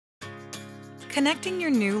Connecting your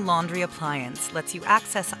new laundry appliance lets you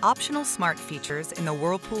access optional smart features in the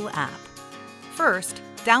Whirlpool app. First,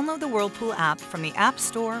 download the Whirlpool app from the App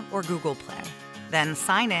Store or Google Play. Then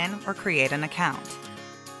sign in or create an account.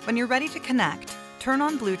 When you're ready to connect, turn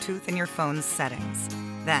on Bluetooth in your phone's settings.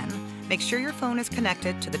 Then, make sure your phone is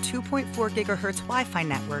connected to the 2.4 GHz Wi-Fi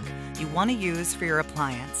network you want to use for your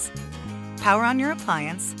appliance. Power on your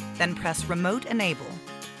appliance, then press Remote Enable.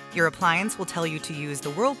 Your appliance will tell you to use the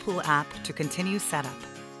Whirlpool app to continue setup.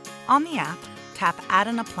 On the app, tap Add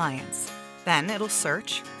an Appliance. Then it'll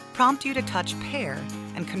search, prompt you to touch Pair,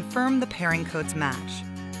 and confirm the pairing codes match.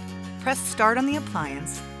 Press Start on the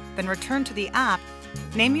appliance, then return to the app,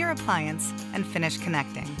 name your appliance, and finish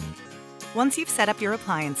connecting. Once you've set up your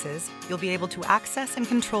appliances, you'll be able to access and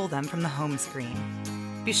control them from the home screen.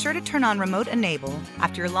 Be sure to turn on Remote Enable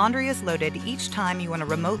after your laundry is loaded each time you want to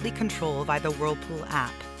remotely control via the Whirlpool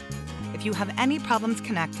app. If you have any problems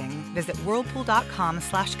connecting, visit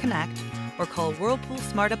whirlpool.com/connect or call Whirlpool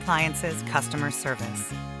Smart Appliances customer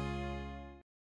service.